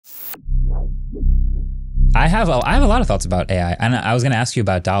I have a lot of thoughts about AI, and I was going to ask you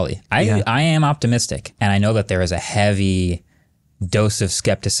about DALL-E. I am optimistic, and I know that there is a heavy dose of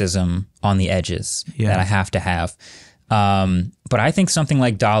skepticism on the edges that I have to have. But I think something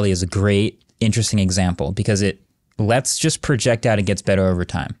like DALL-E is a great, interesting example because it lets just project out. It gets better over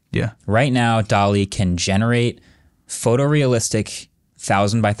time. Yeah. Right now, DALL-E can generate photorealistic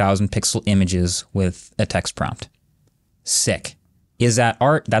 1,000 by 1,000 pixel images with a text prompt. Sick. Is that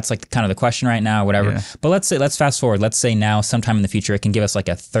art? That's like kind of the question right now, whatever. Yeah. But let's fast forward. Let's say now sometime in the future, it can give us like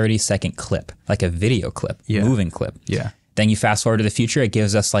a 30-second clip, like a video clip, moving clip. Yeah. Then you fast forward to the future, it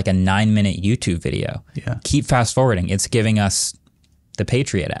gives us like a 9-minute YouTube video. Yeah. Keep fast forwarding. It's giving us the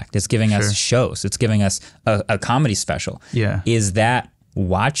Patriot Act. It's giving us shows. It's giving us a comedy special. Yeah. Is that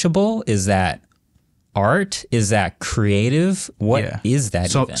watchable? Is that art? Is that creative? What is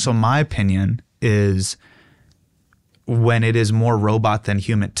that even? So my opinion is when it is more robot than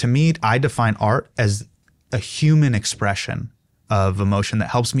human. To me, I define art as a human expression of emotion that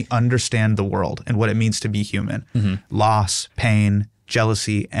helps me understand the world and what it means to be human. Mm-hmm. Loss, pain,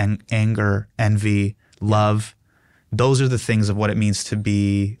 jealousy, and anger, envy, love. Those are the things of what it means to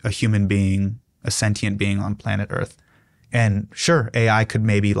be a human being, a sentient being on planet Earth. And sure, AI could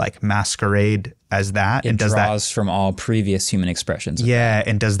maybe like masquerade as that. It draws from all previous human expressions. Yeah,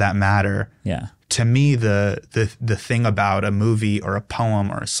 and does that matter? Yeah. To me, the thing about a movie or a poem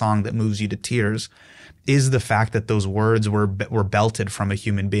or a song that moves you to tears is the fact that those words were belted from a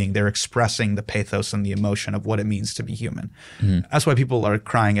human being. They're expressing the pathos and the emotion of what it means to be human. Mm-hmm. That's why people are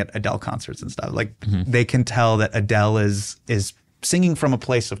crying at Adele concerts and stuff. Like they can tell that Adele is singing from a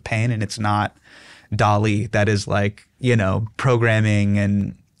place of pain, and it's not DALL-E that is like, you know, programming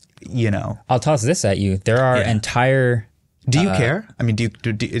and, you know. I'll toss this at you. There are entire... Do you care? I mean, do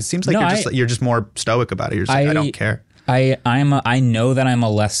it seems like you're just more stoic about it. You're just like, I don't care. I know that I'm a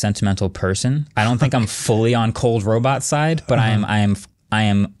less sentimental person. I don't think I'm fully on cold robot side, but I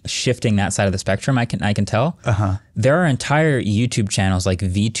am shifting that side of the spectrum. I can tell. There are entire YouTube channels like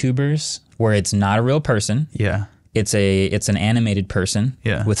VTubers where it's not a real person. Yeah. It's an animated person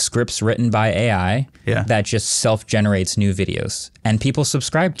with scripts written by AI that just self-generates new videos, and people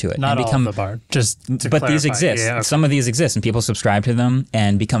subscribe to it. Not and all of them are. But these exist. Yeah, okay. Some of these exist, and people subscribe to them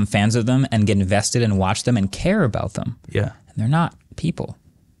and become fans of them and get invested and watch them and care about them. Yeah, and they're not people.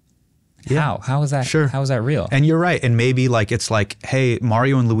 Yeah. How is that? Sure. How is that real? And you're right. And maybe like it's like, hey,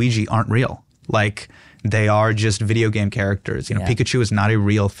 Mario and Luigi aren't real. Like they are just video game characters. You know, Pikachu is not a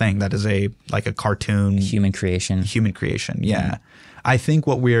real thing. That is a cartoon. Human creation. Yeah. I think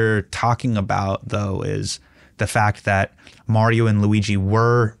what we're talking about though is the fact that Mario and Luigi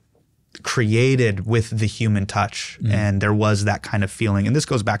were created with the human touch, and there was that kind of feeling. And this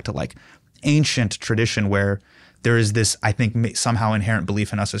goes back to like ancient tradition where there is this, I think, somehow inherent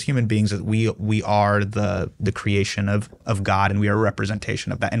belief in us as human beings that we are the creation of God, and we are a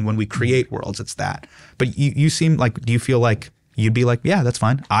representation of that. And when we create worlds, it's that. But you seem like, do you feel like you'd be like, yeah, that's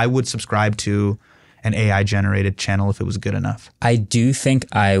fine. I would subscribe to an AI generated channel if it was good enough? I do think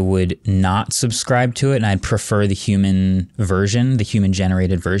I would not subscribe to it, and I'd prefer the human version, the human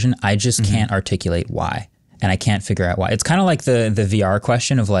generated version. I just can't articulate why, and I can't figure out why. It's kind of like the VR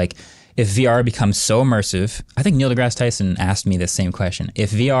question of like, if VR becomes so immersive, I think Neil deGrasse Tyson asked me the same question.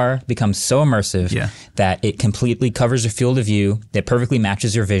 If VR becomes so immersive that it completely covers your field of view, it perfectly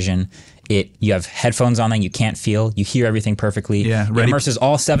matches your vision, you have headphones on that you can't feel, you hear everything perfectly, it immerses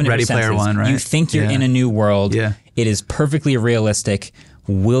all 7 of your senses. Ready Player One, right? You think you're in a new world. Yeah. It is perfectly realistic.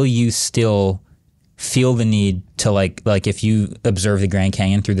 Will you still feel the need to like if you observe the Grand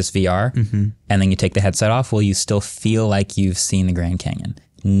Canyon through this VR and then you take the headset off, will you still feel like you've seen the Grand Canyon?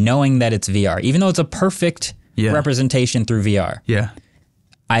 Knowing that it's VR, even though it's a perfect representation through VR. Yeah.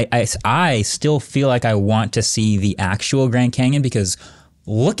 I still feel like I want to see the actual Grand Canyon because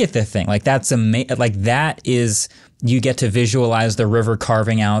look at the thing. Like that's like that is, you get to visualize the river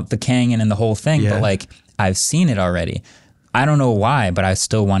carving out the canyon and the whole thing. But like I've seen it already. I don't know why, but I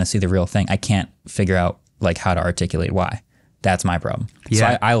still want to see the real thing. I can't figure out like how to articulate why. That's my problem.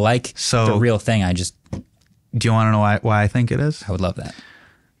 Yeah. So I like the real thing. Do you want to know why I think it is? I would love that.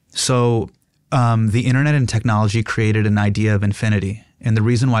 So the internet and technology created an idea of infinity. And the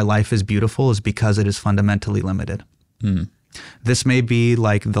reason why life is beautiful is because it is fundamentally limited. This may be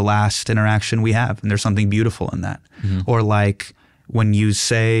like the last interaction we have, and there's something beautiful in that. Or like when you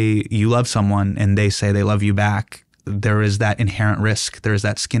say you love someone and they say they love you back, there is that inherent risk. There is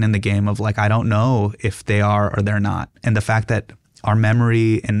that skin in the game of like, I don't know if they are or they're not. And the fact that our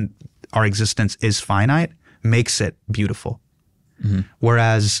memory and our existence is finite makes it beautiful.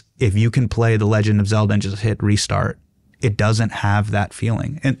 Whereas if you can play The Legend of Zelda and just hit restart, it doesn't have that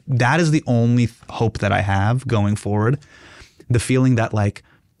feeling. And that is the only hope that I have going forward. The feeling that like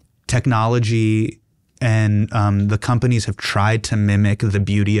technology and the companies have tried to mimic the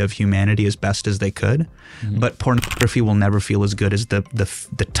beauty of humanity as best as they could, but pornography will never feel as good as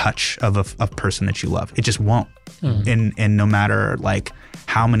the touch of a person that you love. It just won't. And no matter like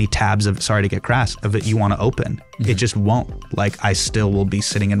how many tabs of, sorry to get crass, of it you want to open, it just won't. Like I still will be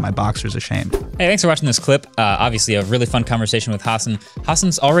sitting in my boxers ashamed. Hey, thanks for watching this clip. Obviously a really fun conversation with Hasan.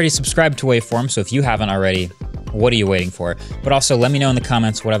 Hasan's already subscribed to Waveform, so if you haven't already, what are you waiting for? But also let me know in the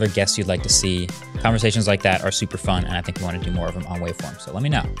comments what other guests you'd like to see. Conversations like that are super fun, and I think we want to do more of them on Waveform. So let me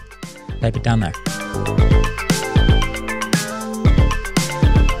know. Type it down there.